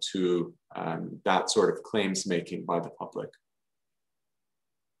to that sort of claims making by the public.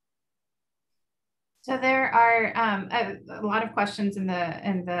 So there are a lot of questions in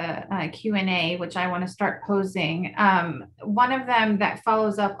the Q&A, which I want to start posing. One of them that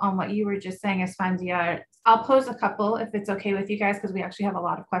follows up on what you were just saying, Esfandyar, I'll pose a couple if it's okay with you guys, because we actually have a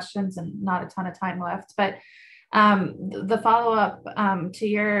lot of questions and not a ton of time left. But the follow-up to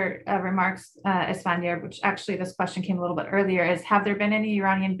your remarks, Esfandyar, which actually this question came a little bit earlier, is have there been any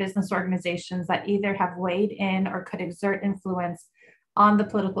Iranian business organizations that either have weighed in or could exert influence on the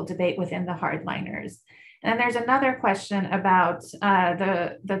political debate within the hardliners? And then there's another question about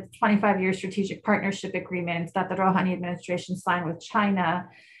the 25-year strategic partnership agreement that the Rouhani administration signed with China,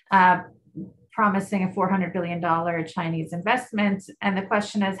 promising a $400 billion Chinese investment. And the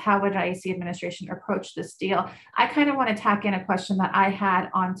question is, how would Raisi administration approach this deal? I kind of want to tack in a question that I had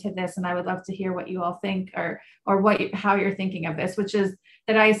onto this, and I would love to hear what you all think or how you're thinking of this, which is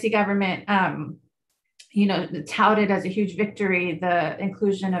the Raisi government touted as a huge victory the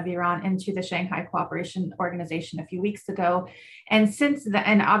inclusion of Iran into the Shanghai Cooperation Organization a few weeks ago. And since then,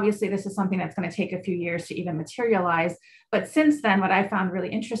 and obviously this is something that's going to take a few years to even materialize, but since then, what I found really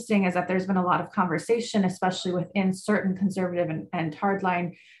interesting is that there's been a lot of conversation, especially within certain conservative and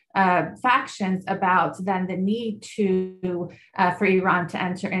hardline factions, about then the need for Iran to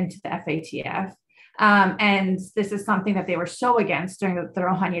enter into the FATF. And this is something that they were so against during the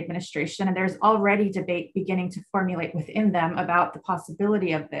Rouhani administration. And there's already debate beginning to formulate within them about the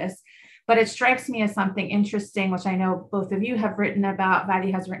possibility of this. But it strikes me as something interesting, which I know both of you have written about,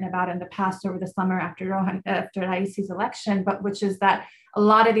 Vadi has written about in the past over the summer after Raisi's election, but which is that a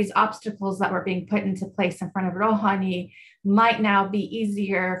lot of these obstacles that were being put into place in front of Rouhani might now be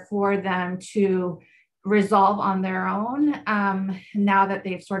easier for them to resolve on their own now that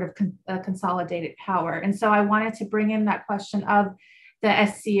they've sort of consolidated power. And so I wanted to bring in that question of the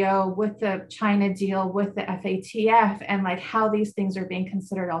SCO with the China deal, with the FATF, and like how these things are being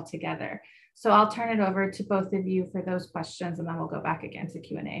considered all together. So I'll turn it over to both of you for those questions, and then we'll go back again to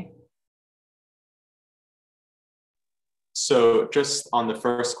Q&A. So just on the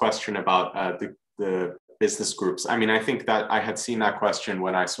first question about the business groups, I mean, I think that I had seen that question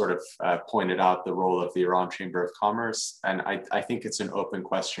when I sort of pointed out the role of the Iran Chamber of Commerce. And I think it's an open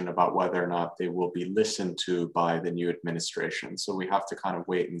question about whether or not they will be listened to by the new administration. So we have to kind of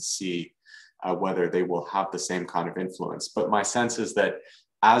wait and see whether they will have the same kind of influence. But my sense is that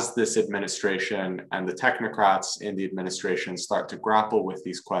as this administration and the technocrats in the administration start to grapple with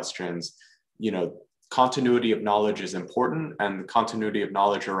these questions, continuity of knowledge is important, and the continuity of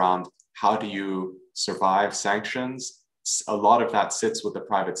knowledge around how do you survive sanctions, a lot of that sits with the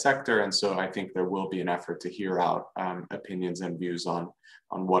private sector. And so I think there will be an effort to hear out opinions and views on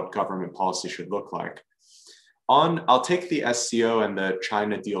what government policy should look like. I'll take the SCO and the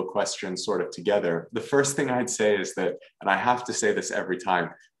China deal question sort of together. The first thing I'd say is that, and I have to say this every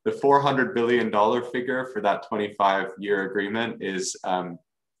time, the $400 billion figure for that 25-year agreement is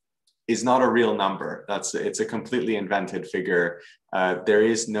is not a real number. It's a completely invented figure. There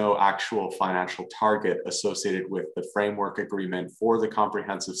is no actual financial target associated with the framework agreement for the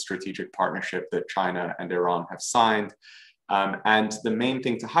comprehensive strategic partnership that China and Iran have signed. And the main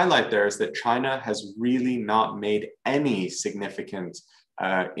thing to highlight there is that China has really not made any significant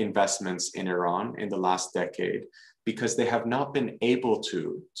investments in Iran in the last decade, because they have not been able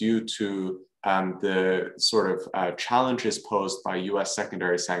to, due to the sort of challenges posed by US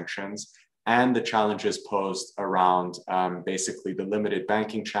secondary sanctions and the challenges posed around basically the limited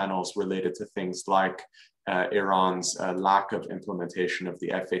banking channels related to things like Iran's lack of implementation of the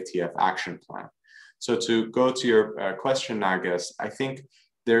FATF action plan. So to go to your question, Nargis, I think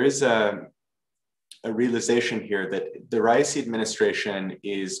there is a realization here that the Raisi administration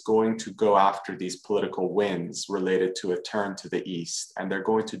is going to go after these political wins related to a turn to the East. And they're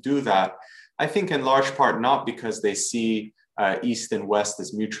going to do that, I think, in large part, not because they see East and West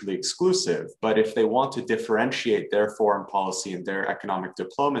as mutually exclusive, but if they want to differentiate their foreign policy and their economic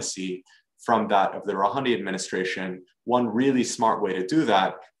diplomacy from that of the Rouhani administration, one really smart way to do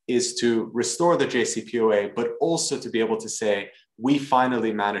that is to restore the JCPOA, but also to be able to say, we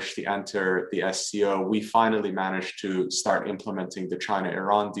finally managed to enter the SCO. We finally managed to start implementing the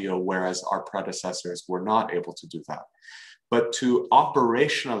China-Iran deal, whereas our predecessors were not able to do that. But to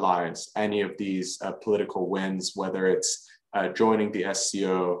operationalize any of these political wins, whether it's joining the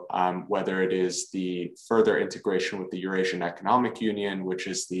SCO, whether it is the further integration with the Eurasian Economic Union, which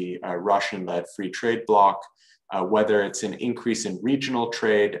is the Russian-led free trade bloc, whether it's an increase in regional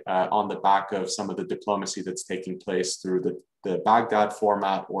trade on the back of some of the diplomacy that's taking place through the Baghdad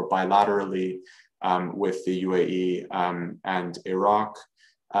format or bilaterally with the UAE and Iraq.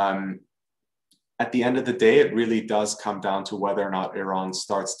 At the end of the day, it really does come down to whether or not Iran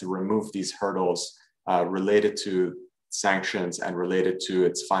starts to remove these hurdles related to sanctions and related to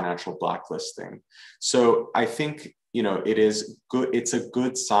its financial blacklisting. So I think, you know, it is good. It's a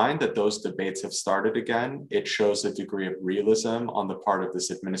good sign that those debates have started again. It shows a degree of realism on the part of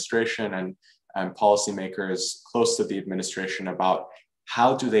this administration and policymakers close to the administration about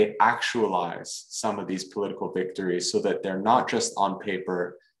how do they actualize some of these political victories so that they're not just on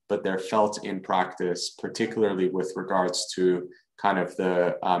paper, but they're felt in practice, particularly with regards to kind of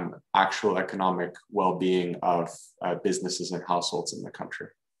the actual economic well-being of businesses and households in the country.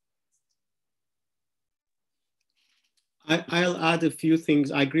 I'll add a few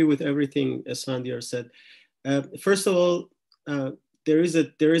things. I agree with everything Esfandyar said. First of all, there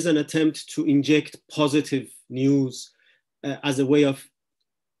is an attempt to inject positive news as a way of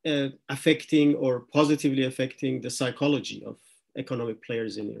affecting or positively affecting the psychology of economic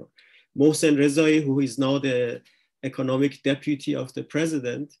players in Iran. Mohsen Rezai, who is now the economic deputy of the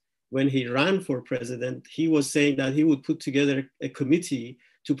president, when he ran for president, he was saying that he would put together a committee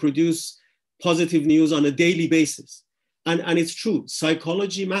to produce positive news on a daily basis. And it's true,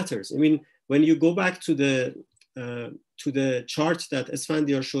 psychology matters. I mean, when you go back to the chart that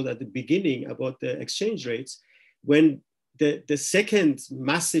Esfandyar showed at the beginning about the exchange rates, when the second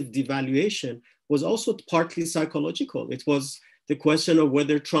massive devaluation was also partly psychological. It was the question of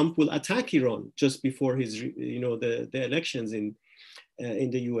whether Trump will attack Iran just before his, the elections in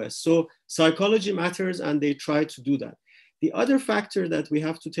the US. So psychology matters, and they try to do that. The other factor that we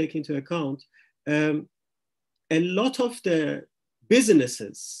have to take into account, a lot of the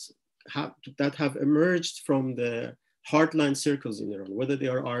businesses that have emerged from the hardline circles in Iran, whether they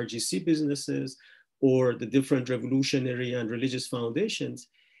are RGC businesses or the different revolutionary and religious foundations,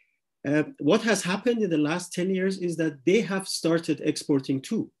 what has happened in the last 10 years is that they have started exporting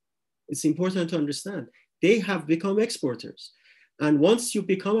too. It's important to understand. They have become exporters. And once you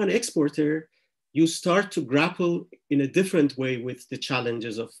become an exporter, you start to grapple in a different way with the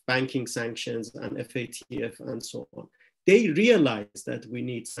challenges of banking sanctions and FATF and so on. They realize that we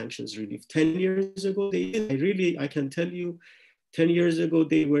need sanctions relief. 10 years ago, I can tell you, 10 years ago,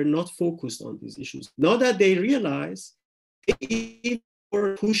 they were not focused on these issues. Now that they realize, they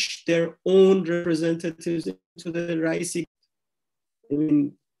push their own representatives into the Raisi. I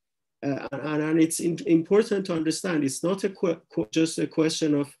mean, and it's important to understand, it's not just a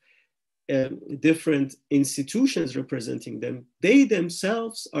question of different institutions representing them. They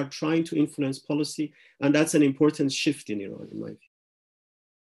themselves are trying to influence policy, and that's an important shift in Iran, in my view.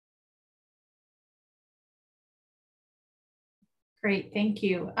 Great, thank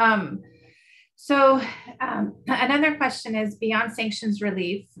you. So another question is, beyond sanctions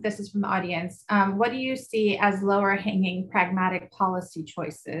relief, this is from the audience, what do you see as lower hanging pragmatic policy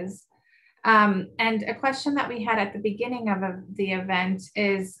choices? And a question that we had at the beginning of the event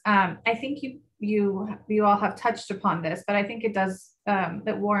is, I think you you all have touched upon this, but I think it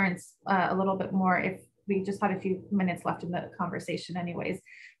warrants a little bit more if we just had a few minutes left in the conversation anyways.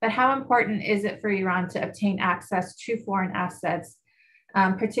 But how important is it for Iran to obtain access to foreign assets,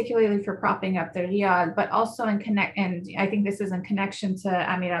 particularly for propping up the rial, but also and I think this is in connection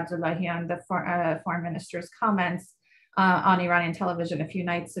to Amir Abdullahian, the foreign minister's comments on Iranian television a few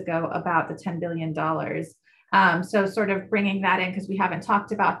nights ago about the $10 billion. So sort of bringing that in, because we haven't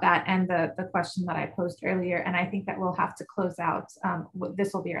talked about that, and the question that I posed earlier, and I think that we'll have to close out.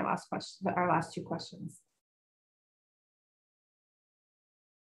 This will be our last question, our last two questions.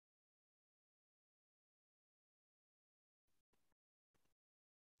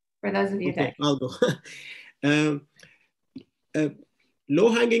 For those of you that... I'll go.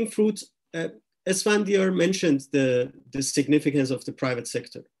 Low-hanging fruit, Esfandyar mentioned the significance of the private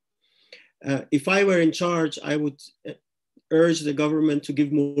sector. If I were in charge, I would urge the government to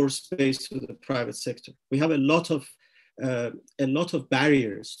give more space to the private sector. We have a lot of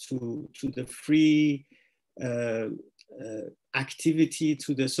barriers to the free activity,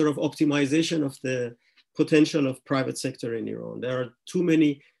 to the sort of optimization of the potential of private sector in Iran. There are too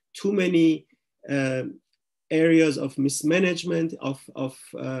many areas of mismanagement, of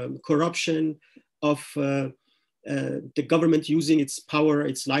corruption, of the government using its power,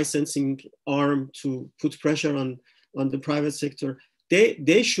 its licensing arm to put pressure on the private sector.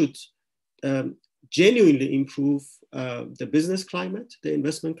 They should genuinely improve the business climate, the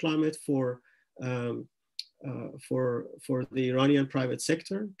investment climate for the Iranian private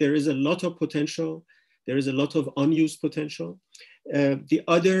sector. There is a lot of potential. There is a lot of unused potential. The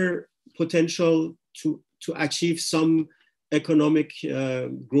other potential to achieve some economic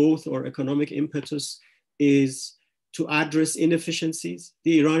growth or economic impetus is to address inefficiencies.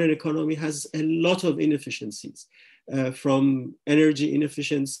 The Iranian economy has a lot of inefficiencies, from energy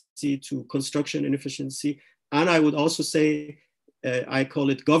inefficiency to construction inefficiency. And I would also say, I call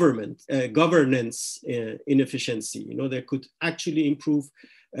it governance inefficiency. You know, they could actually improve,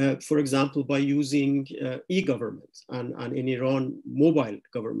 for example, by using e-government and in Iran, mobile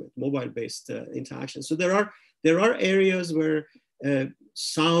government, mobile-based interaction. So there are areas where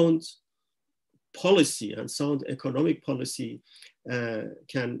sound policy and sound economic policy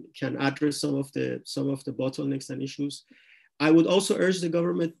can address some of the bottlenecks and issues. I would also urge the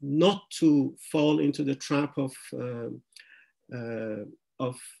government not to fall into the trap of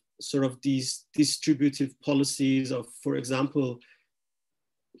sort of these distributive policies of, for example,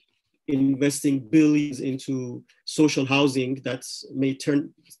 investing billions into social housing that may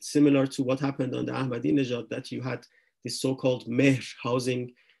turn similar to what happened on the Ahmadinejad, that you had this so-called Mehr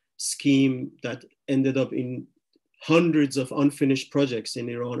housing scheme that ended up in hundreds of unfinished projects in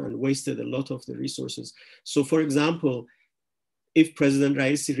Iran and wasted a lot of the resources. So for example, if President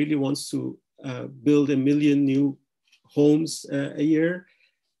Raisi really wants to build 1 million new homes a year,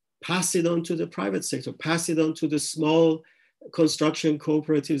 pass it on to the private sector, pass it on to the small construction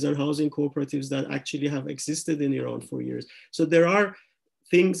cooperatives and housing cooperatives that actually have existed in Iran for years. So there are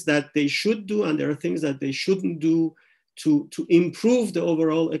things that they should do and there are things that they shouldn't do to improve the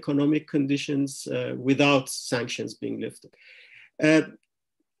overall economic conditions without sanctions being lifted.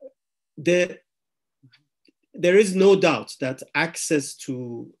 There is no doubt that access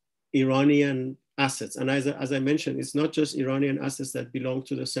to Iranian assets, and as I mentioned, it's not just Iranian assets that belong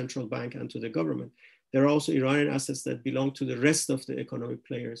to the central bank and to the government. There are also Iranian assets that belong to the rest of the economic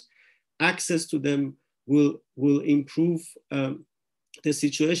players. Access to them will improve the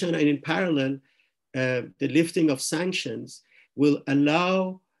situation, and in parallel, the lifting of sanctions will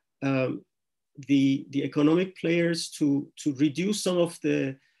allow the economic players to reduce some of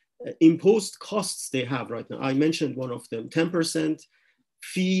the imposed costs they have right now. I mentioned one of them, 10%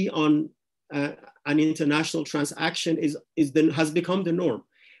 fee on an international transaction has become the norm.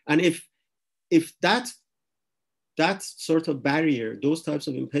 And if that sort of barrier, those types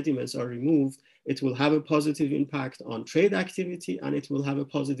of impediments are removed, it will have a positive impact on trade activity and it will have a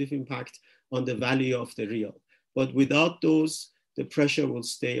positive impact on the value of the rial. But without those, the pressure will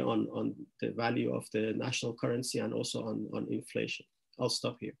stay on the value of the national currency and also on inflation. I'll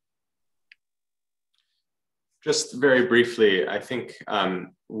stop here. Just very briefly, I think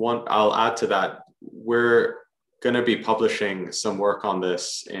I'll add to that. We're going to be publishing some work on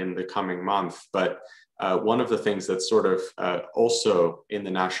this in the coming month, but one of the things that's sort of also in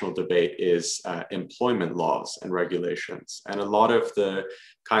the national debate is employment laws and regulations. And a lot of the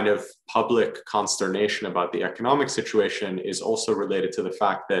kind of public consternation about the economic situation is also related to the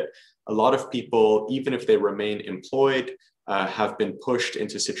fact that a lot of people, even if they remain employed, have been pushed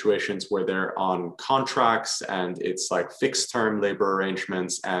into situations where they're on contracts and it's like fixed term labor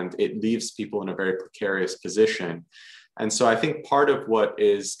arrangements, and it leaves people in a very precarious position. And so I think part of what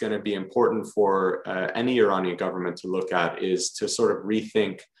is going to be important for any Iranian government to look at is to sort of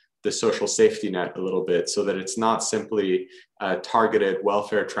rethink the social safety net a little bit, so that it's not simply targeted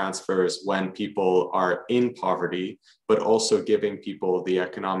welfare transfers when people are in poverty, but also giving people the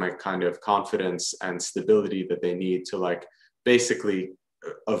economic kind of confidence and stability that they need to like basically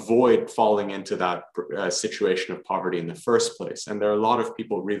avoid falling into that situation of poverty in the first place. And there are a lot of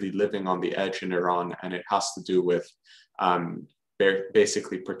people really living on the edge in Iran, and it has to do with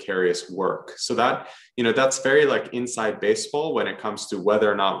basically precarious work. So that, you know, that's very like inside baseball when it comes to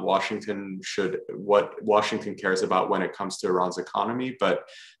whether or not what Washington cares about when it comes to Iran's economy. But,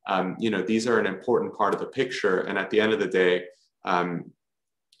 you know, these are an important part of the picture. And at the end of the day,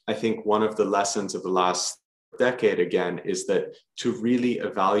 I think one of the lessons of the last decade, again, is that to really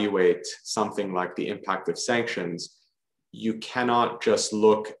evaluate something like the impact of sanctions, you cannot just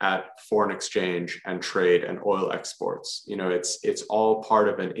look at foreign exchange and trade and oil exports. You know, it's all part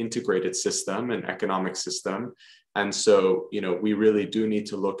of an integrated system, an economic system. And so, you know, we really do need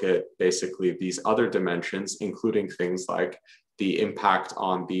to look at basically these other dimensions, including things like the impact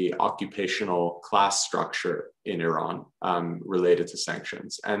on the occupational class structure in Iran related to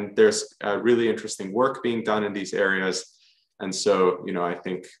sanctions. And there's really interesting work being done in these areas. And so, you know, I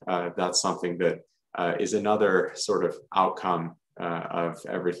think that's something that is another sort of outcome of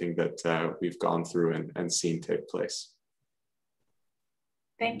everything that we've gone through and seen take place.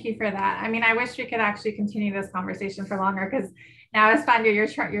 Thank you for that. I mean, I wish we could actually continue this conversation for longer, because now,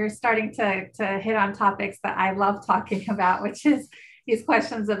 ESFANDYAR, you're starting to hit on topics that I love talking about, which is these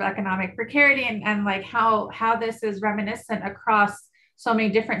questions of economic precarity and like how this is reminiscent across so many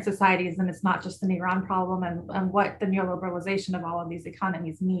different societies, and it's not just an Iran problem, and what the neoliberalization of all of these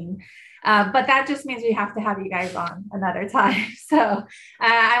economies mean. But that just means we have to have you guys on another time. So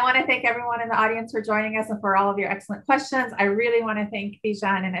I want to thank everyone in the audience for joining us and for all of your excellent questions. I really want to thank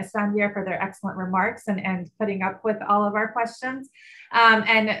BIJAN and ESFANDYAR for their excellent remarks and putting up with all of our questions,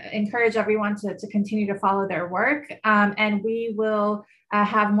 and encourage everyone to continue to follow their work. And we will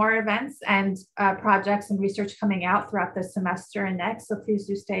have more events and projects and research coming out throughout this semester and next. So please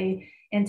do stay